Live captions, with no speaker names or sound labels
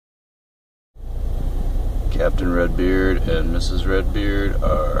Captain Redbeard and Mrs. Redbeard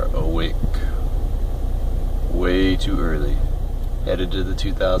are awake way too early, headed to the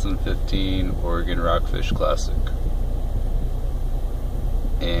 2015 Oregon Rockfish Classic.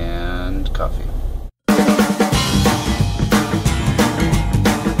 And coffee.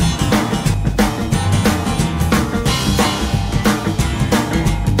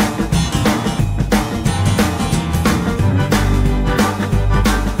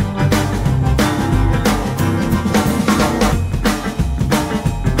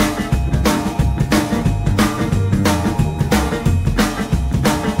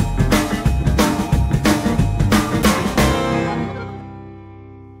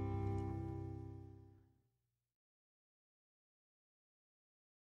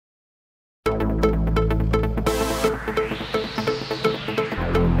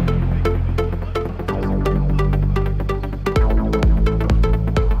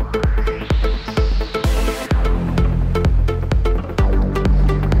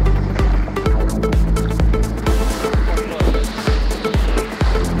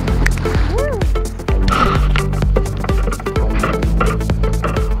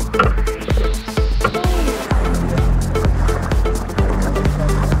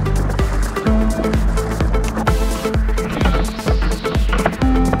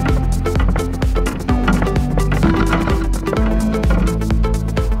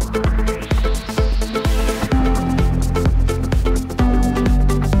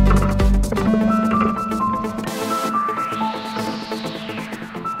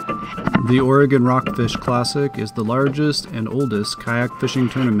 The Oregon Rockfish Classic is the largest and oldest kayak fishing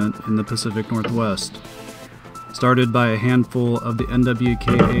tournament in the Pacific Northwest. Started by a handful of the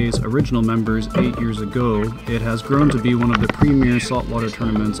NWKA's original members 8 years ago, it has grown to be one of the premier saltwater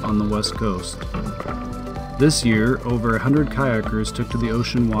tournaments on the West Coast. This year, over 100 kayakers took to the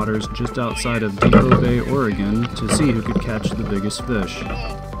ocean waters just outside of Depot Bay, Oregon to see who could catch the biggest fish.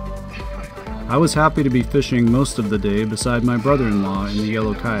 I was happy to be fishing most of the day beside my brother-in-law in the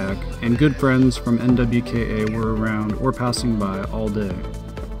yellow kayak, and good friends from NWKA were around or passing by all day.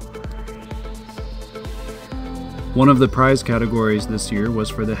 One of the prize categories this year was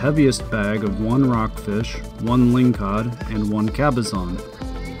for the heaviest bag of 1 rockfish, 1 lingcod, and 1 cabezon.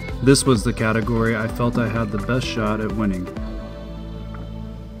 This was the category I felt I had the best shot at winning.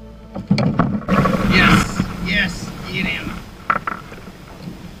 Yes! Yes! Get him!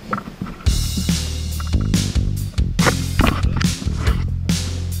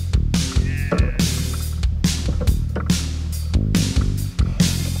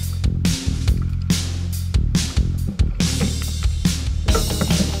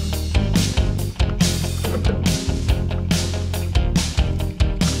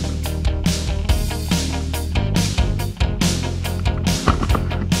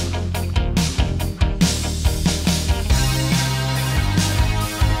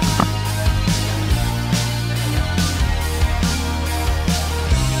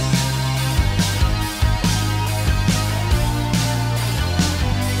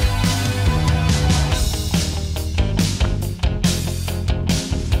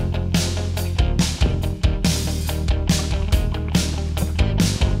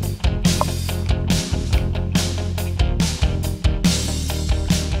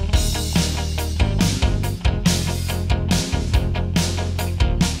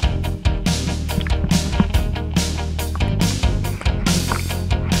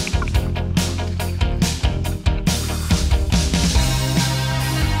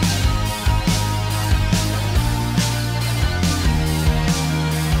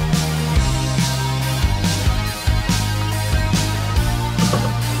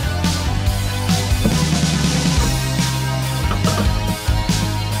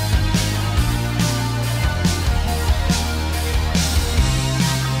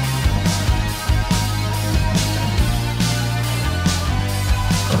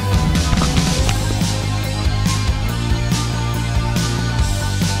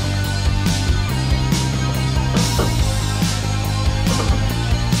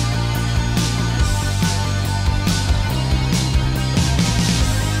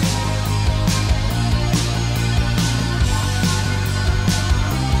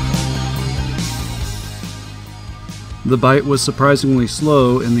 The bite was surprisingly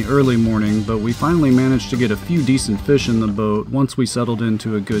slow in the early morning, but we finally managed to get a few decent fish in the boat once we settled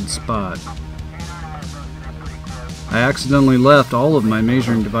into a good spot. I accidentally left all of my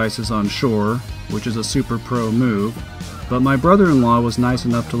measuring devices on shore, which is a super pro move, but my brother-in-law was nice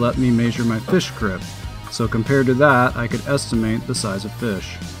enough to let me measure my fish grip, so compared to that I could estimate the size of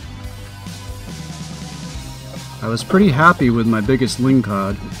fish. I was pretty happy with my biggest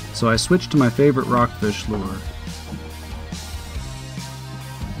lingcod, so I switched to my favorite rockfish lure.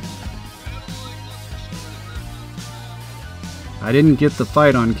 I didn't get the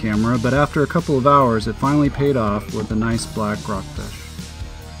fight on camera, but after a couple of hours it finally paid off with a nice black rockfish.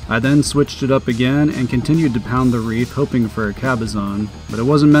 I then switched it up again and continued to pound the reef hoping for a cabezon, but it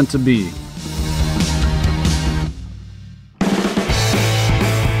wasn't meant to be.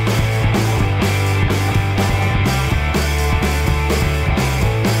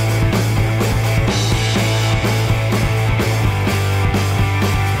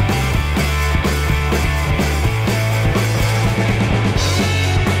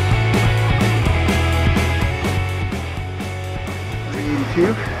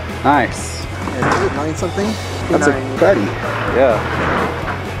 Nice. Yeah, 9 something? That's a fatty.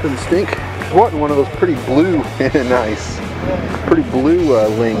 Yeah. Doesn't stink. What? One of those pretty blue, nice. Pretty blue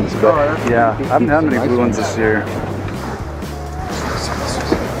lings, but Yeah, I haven't had many blue ones this year.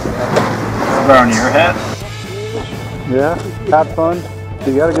 Around your head? Yeah, had fun.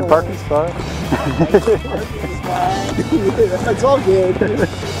 You got a good parking spot. That's all good.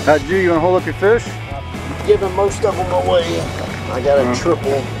 Drew, you want to hold up your fish? Giving most of them away. I got a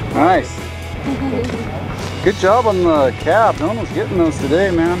triple. Nice. Good job on the cap. No one was getting those today,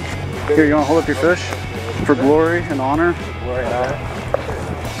 man. Here, you want to hold up your fish for glory and honor? Glory and honor.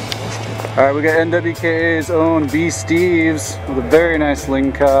 All right, we got NWKA's own B. Steves with a very nice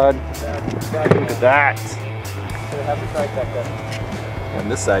lingcod. Look at that. On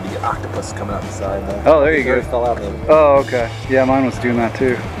this side, you get octopus coming out the side. Though. Oh, there you go. It fell out. Oh, okay. Yeah, mine was doing that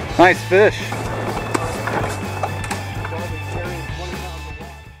too. Nice fish.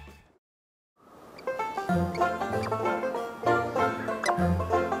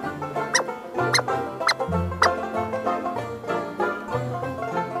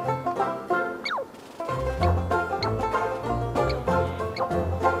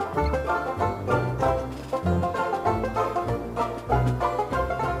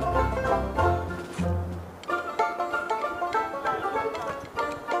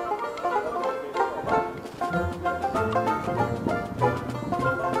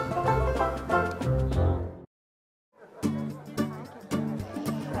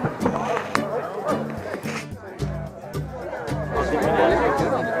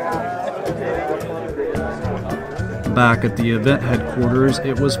 Back at the event headquarters,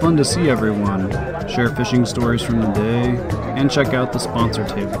 it was fun to see everyone, share fishing stories from the day, and check out the sponsor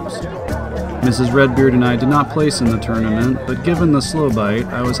tables. Mrs. Redbeard and I did not place in the tournament, but given the slow bite,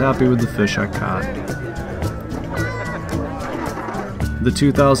 I was happy with the fish I caught. The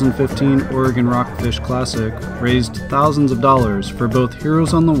 2015 Oregon Rockfish Classic raised thousands of dollars for both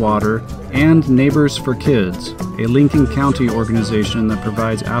Heroes on the Water and Neighbors for Kids, a Lincoln County organization that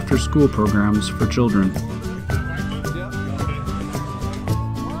provides after-school programs for children.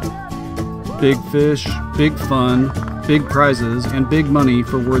 Big fish, big fun, big prizes, and big money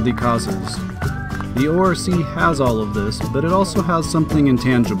for worthy causes. The ORC has all of this, but it also has something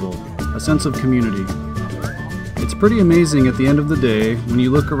intangible, a sense of community. It's pretty amazing at the end of the day when you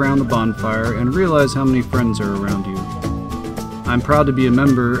look around the bonfire and realize how many friends are around you. I'm proud to be a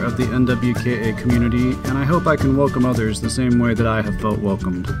member of the NWKA community, and I hope I can welcome others the same way that I have felt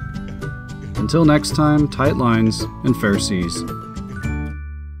welcomed. Until next time, tight lines and fair seas.